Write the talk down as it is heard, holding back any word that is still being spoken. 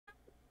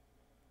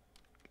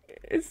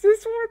Is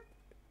this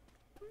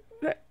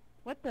one?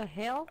 What the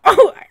hell?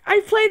 Oh,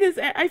 I played this.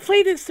 I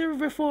played this server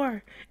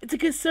before. It's a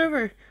good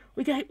server.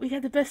 We got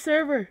the best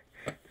server.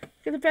 We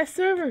got the best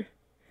server.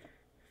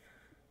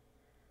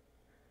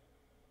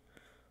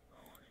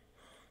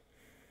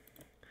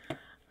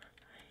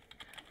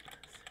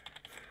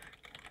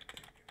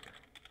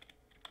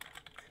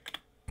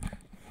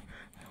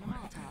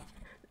 Molotov.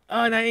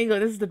 Oh, now Ingo,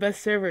 this is the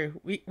best server.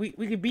 We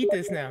can beat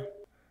this now.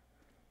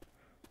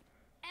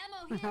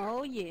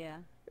 Oh yeah.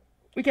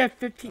 We got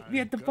 15. We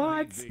got the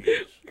bots.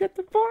 We got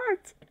the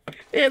bots.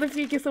 Yeah, let's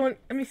see. Get someone.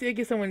 Let me see.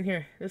 Get someone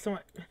here. There's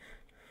someone.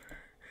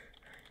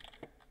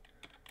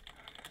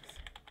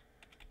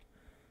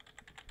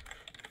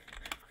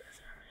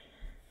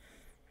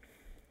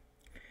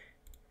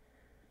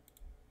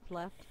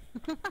 Left.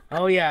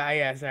 Oh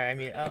yeah. Sorry. I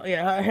mean. Oh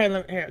yeah.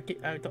 Here.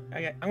 I'm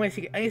gonna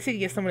see. I'm gonna see.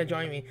 Get someone to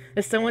join me.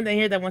 There's someone in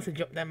here that wants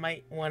to. That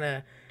might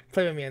wanna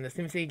play with me on this.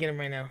 Let me see. Get him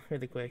right now,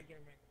 really quick.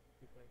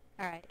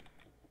 All right.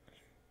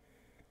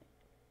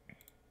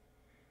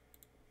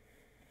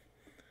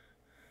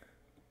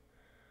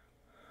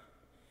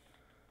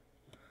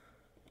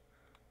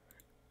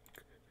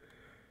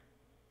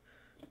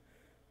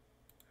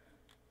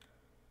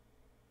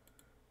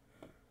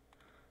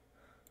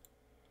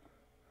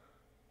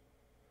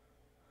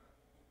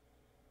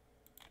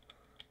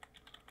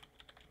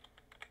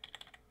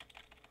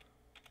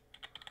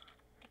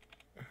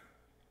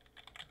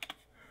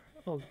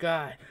 Oh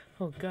God.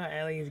 Oh God.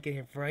 Ellie needs to get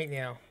here right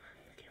now.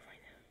 Get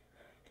right now.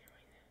 Get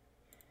right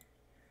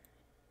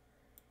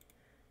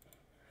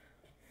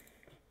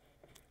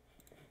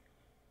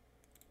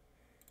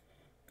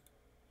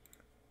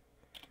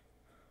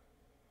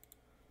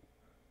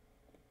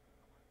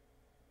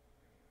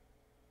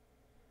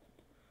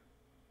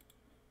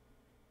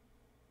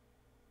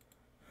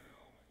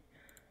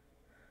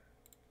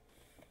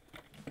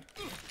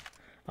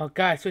now. Oh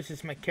God, it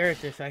switches my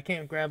character, so I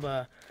can't grab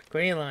a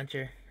grenade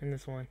launcher in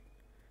this one.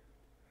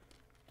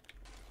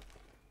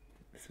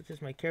 It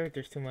switches my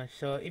characters too much.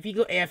 So if you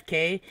go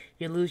AFK,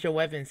 you lose your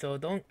weapon. So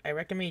don't. I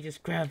recommend you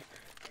just grab.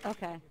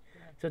 Okay.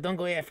 So don't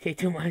go AFK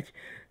too much.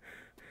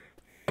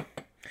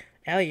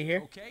 Allie, you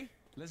here? Okay,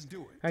 let's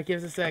do it. Alright,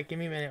 give us a sec. Give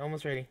me a minute.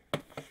 Almost ready.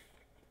 All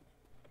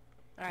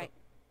right.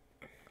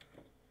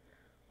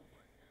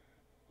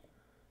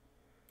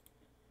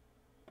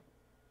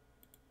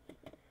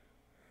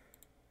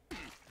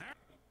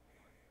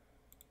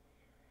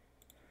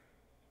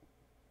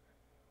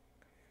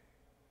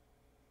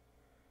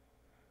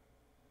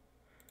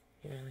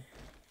 Really.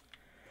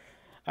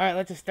 Alright,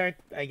 let's just start.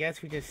 I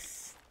guess we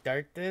just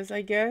start this,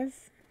 I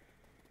guess.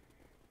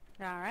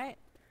 All right.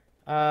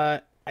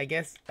 I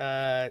guess,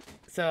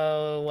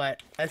 so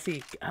what? Let's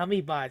see. How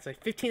many bots?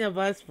 Like 15 of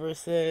us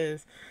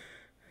versus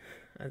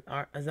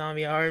a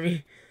zombie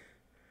army.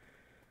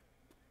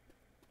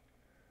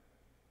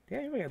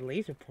 Yeah, we got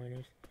laser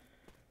pointers.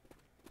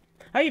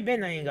 How you been,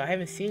 Nainga? I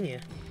haven't seen you.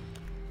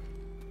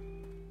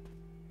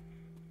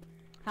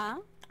 Huh?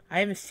 I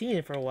haven't seen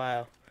you for a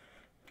while.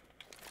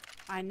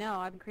 I know.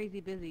 I'm crazy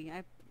busy.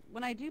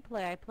 When I do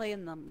play, I play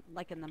in the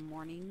in the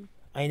morning.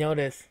 I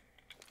noticed.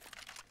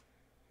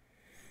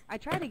 I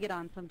try to get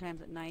on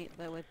sometimes at night,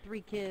 but with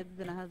 3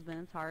 kids and a husband,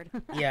 it's hard.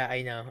 Yeah,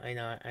 I know,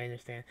 I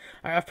understand.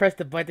 Alright, I'll press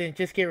the button,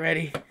 just get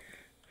ready.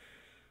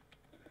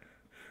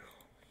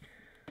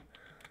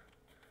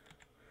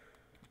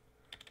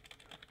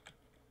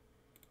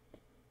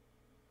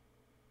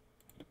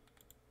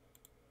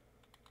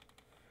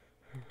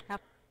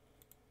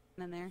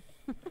 in there.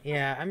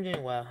 Yeah, I'm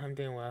doing well,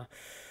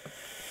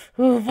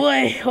 Oh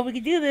boy, hope we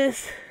can do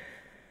this.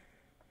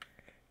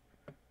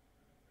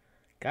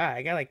 God,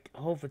 I got like a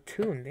whole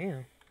platoon,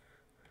 damn.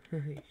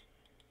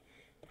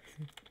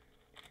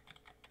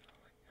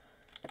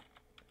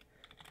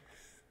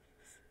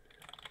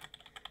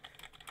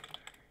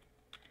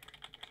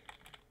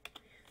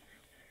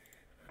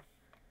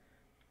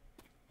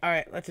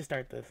 Alright, let's just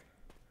start this,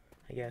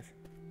 I guess.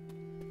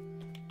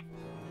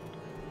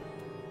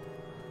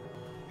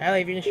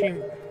 Allie, if you're in the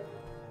stream...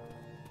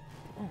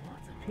 Oh,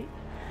 lots of people.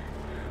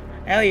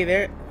 Allie, you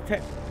there?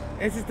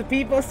 This is the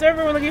people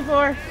server we're looking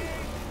for!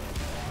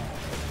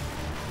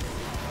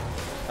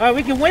 Alright,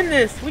 we can win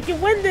this! We can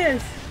win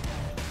this!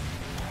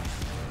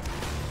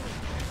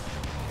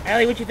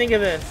 Allie, what you think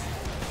of this?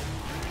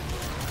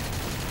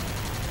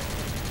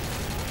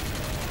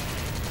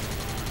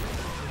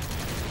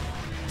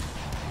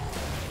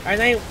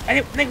 Alright,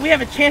 I think we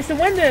have a chance to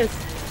win this!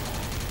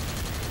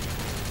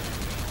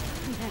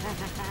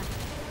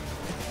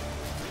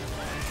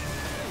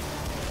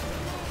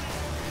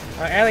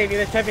 Alright, Allie, if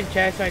you're type in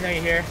chat so I know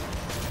you're here.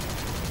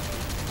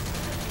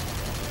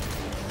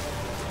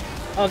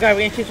 Oh god,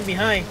 we're getting chased from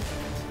behind.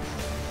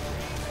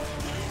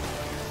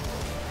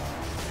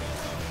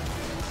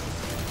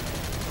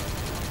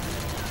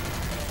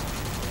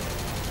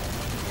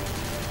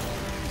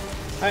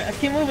 Alright, let's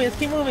keep moving, let's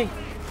keep moving.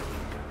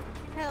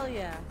 Hell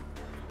yeah.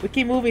 We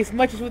keep moving as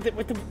much as with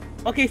the...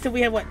 Okay, so we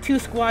have, what, 2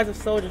 squads of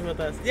soldiers with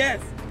us. Yes!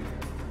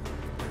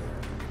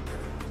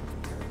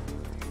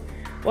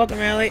 Welcome,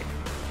 Allie.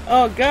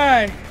 Oh,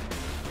 God.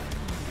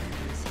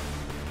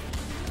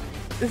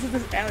 This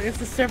is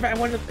the server I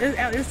want to.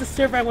 This is the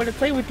server I want to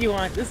play with you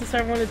on. This is the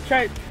server I want to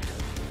try.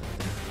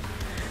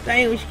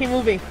 Dang, we should keep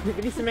moving. We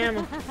need some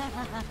ammo.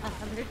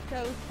 They're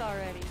toast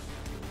already.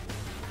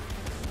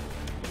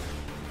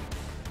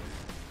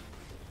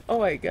 Oh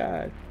my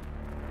god.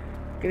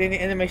 Good at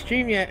the end of my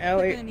stream yet, We're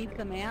Ellie. gonna need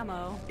some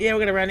ammo. Yeah, we're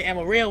gonna run the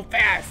ammo real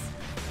fast.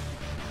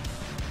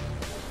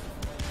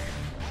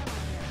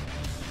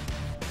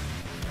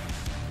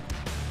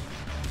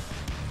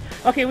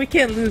 Okay, we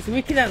can't lose.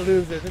 We cannot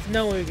lose this. There's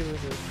no way we can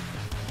lose this.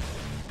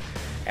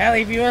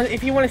 Allie, if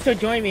you want to still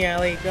join me,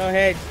 Allie, go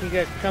ahead. You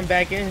gotta come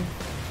back in.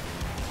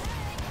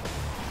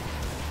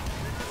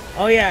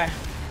 Oh yeah.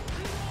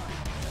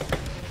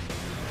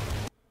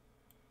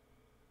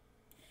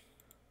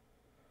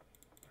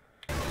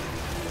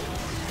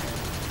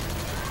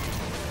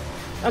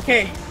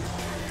 Okay.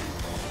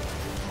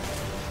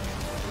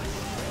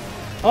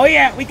 Oh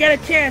yeah, we got a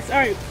chance. All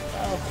right.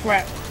 Oh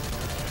crap.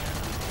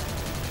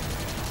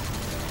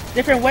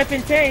 Different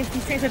weapon tanks.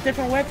 These tanks have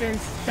different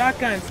weapons.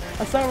 Shotguns,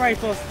 assault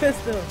rifles,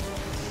 pistols.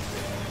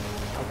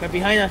 Okay,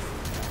 behind us.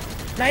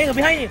 Niangle,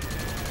 behind you.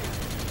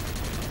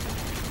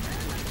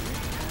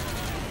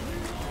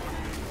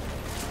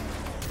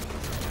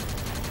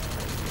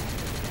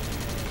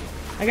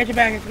 I got your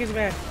back. I got your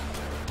back.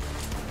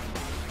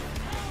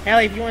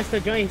 Allie, if you want to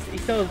still join, you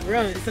still have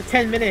room. It's a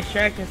 10-minute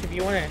extraction, so if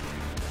you want to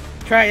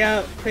try it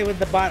out, play with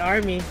the bot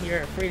army,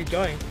 you're free to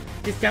join.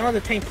 Just download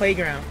the Tank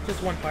Playground.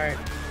 Just one part.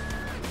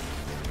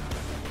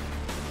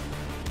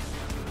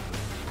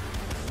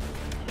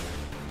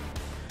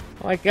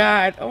 Oh my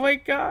god. Oh my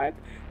god.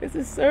 It's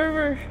a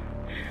server.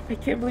 I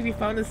can't believe we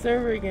found a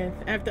server again.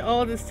 After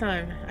all this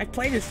time. I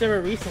played this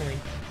server recently.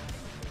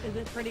 Is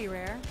it pretty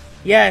rare?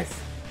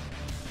 Yes.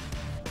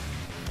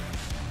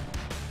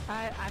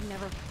 I've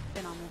never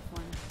been on this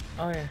one.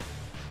 Oh yeah.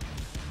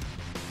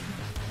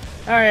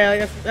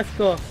 Alright, Ellie, that's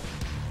cool.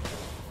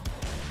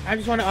 I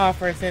just want to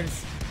offer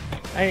since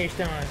I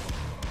understand one.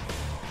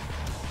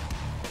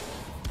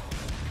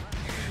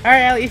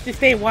 Alright, Ellie, if you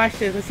stay and watch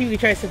this, let's see if we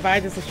can try to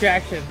survive this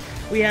distraction.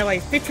 We have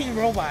like 15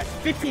 robots,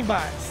 15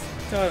 bots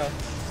total.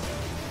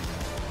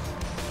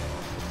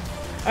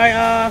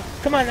 Alright,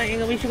 come on,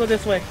 Nightingale, we should go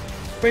this way.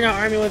 Bring our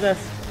army with us.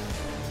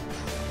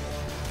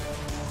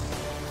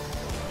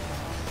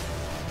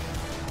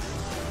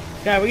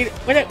 God, we're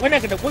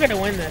gonna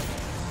win this.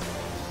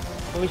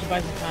 But we should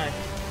buy some time.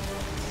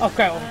 Oh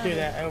crap, I overthrew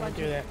that. I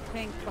overthrew that.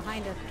 Tanks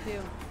behind us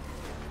too.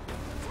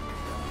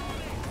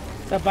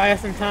 So buy us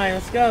some time.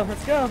 Let's go.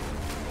 Let's go.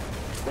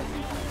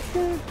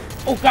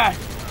 Oh god.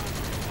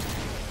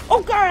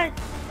 Oh god.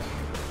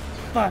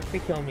 Fuck, they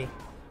killed me.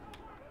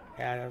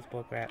 Yeah, that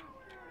was bullcrap.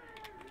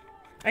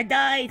 I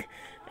died.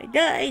 I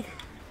died.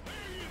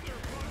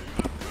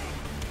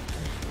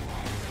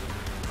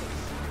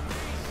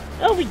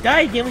 Oh, we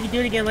died again. We can do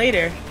it again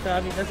later. So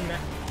I mean, it doesn't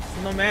matter.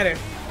 It no matter.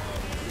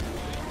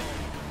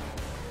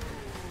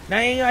 Now,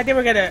 I think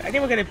we're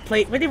gonna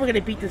play. I think we're gonna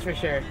beat this for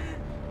sure.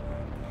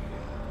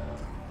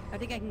 I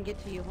think I can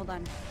get to you. Hold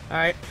on. All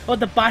right. Oh,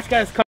 the boss got us covered.